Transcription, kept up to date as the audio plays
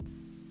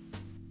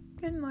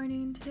Good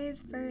morning.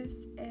 Today's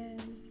verse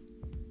is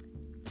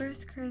 1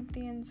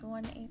 Corinthians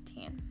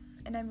 1:18,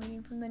 and I'm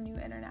reading from the New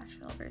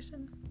International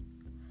Version.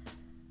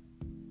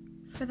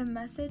 For the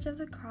message of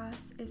the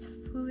cross is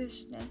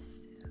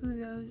foolishness to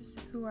those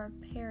who are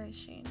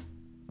perishing,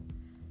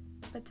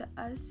 but to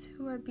us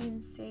who are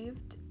being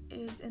saved it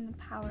is in the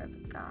power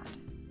of God.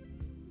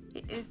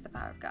 It is the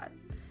power of God.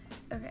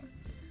 Okay,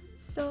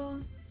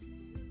 so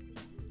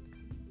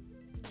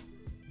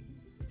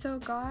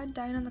God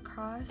dying on the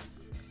cross,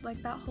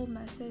 like that whole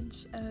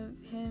message of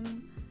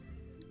him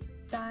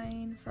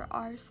dying for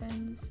our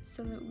sins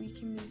so that we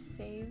can be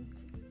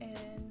saved,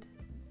 and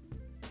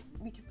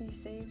we can be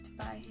saved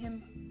by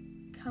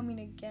him coming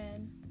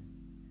again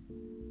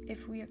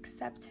if we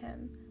accept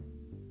him,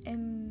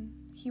 and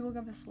he will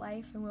give us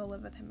life and we'll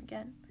live with him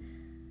again.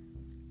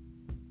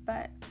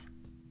 But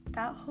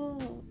that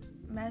whole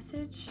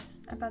message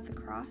about the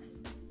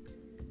cross,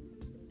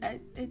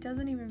 it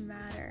doesn't even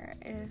matter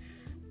if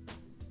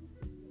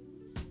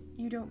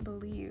you don't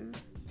believe,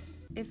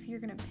 if you're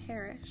gonna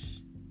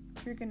perish,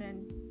 if you're gonna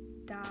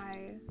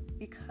die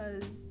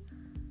because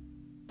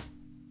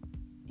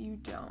you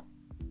don't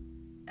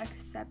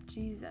accept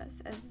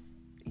Jesus as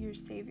your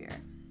Savior.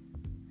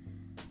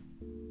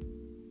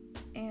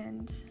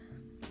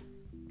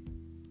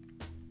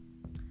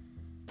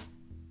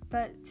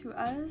 But to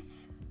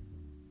us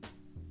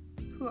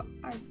who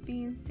are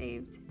being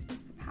saved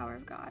is the power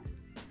of God.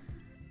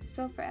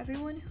 So for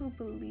everyone who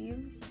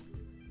believes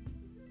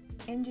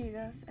in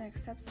Jesus and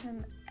accepts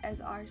him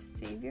as our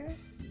Savior,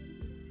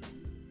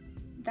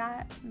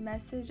 that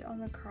message on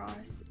the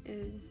cross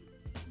is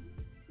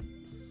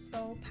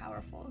so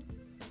powerful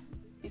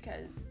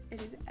because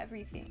it is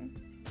everything.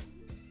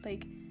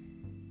 Like,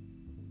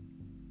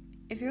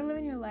 if you're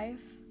living your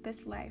life,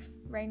 this life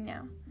right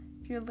now,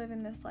 if you're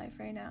living this life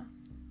right now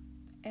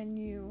and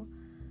you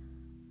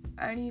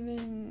aren't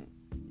even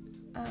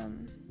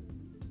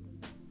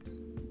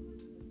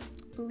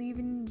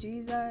believing in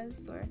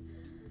Jesus, or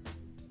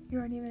you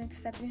aren't even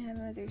accepting him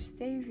as your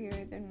Savior,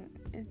 then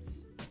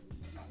it's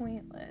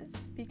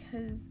pointless,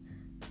 because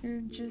you're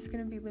just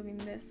going to be living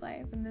this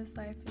life, and this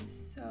life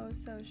is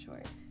so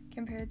short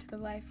compared to the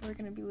life we're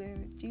going to be living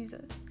with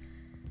Jesus.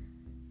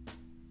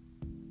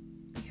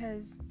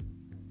 Because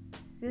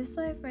this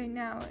life right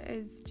now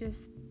is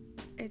just,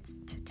 it's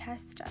to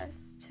test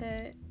us,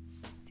 to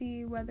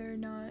see whether or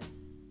not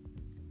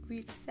we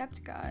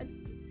accept God.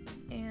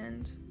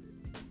 And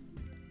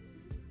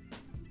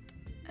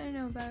I don't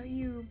know about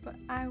you, but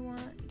I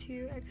want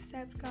to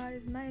accept God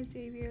as my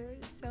Savior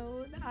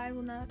so that I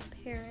will not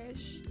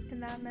perish,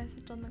 and that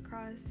message on the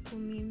cross will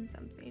mean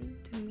something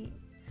to me.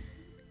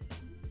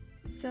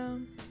 So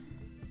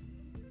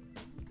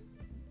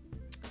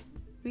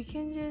we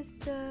can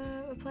just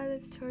apply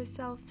this to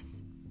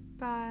ourselves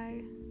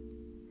by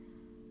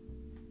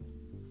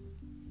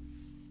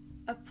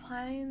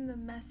applying the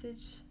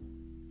message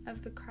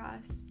of the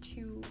cross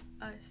to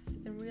us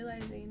and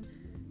realizing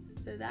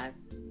that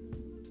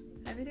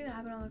everything that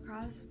happened on the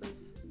cross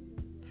was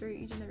for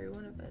each and every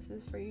one of us.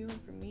 It's for you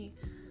and for me.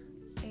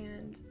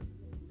 And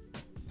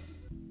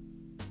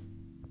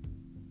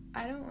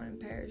I don't want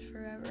to perish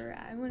forever.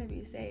 I want to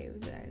be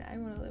saved, and I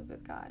want to live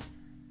with God.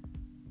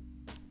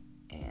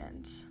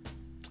 And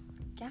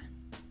yeah.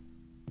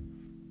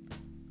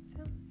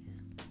 So,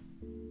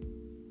 yeah.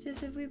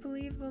 Just if we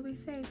believe, we'll be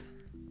saved.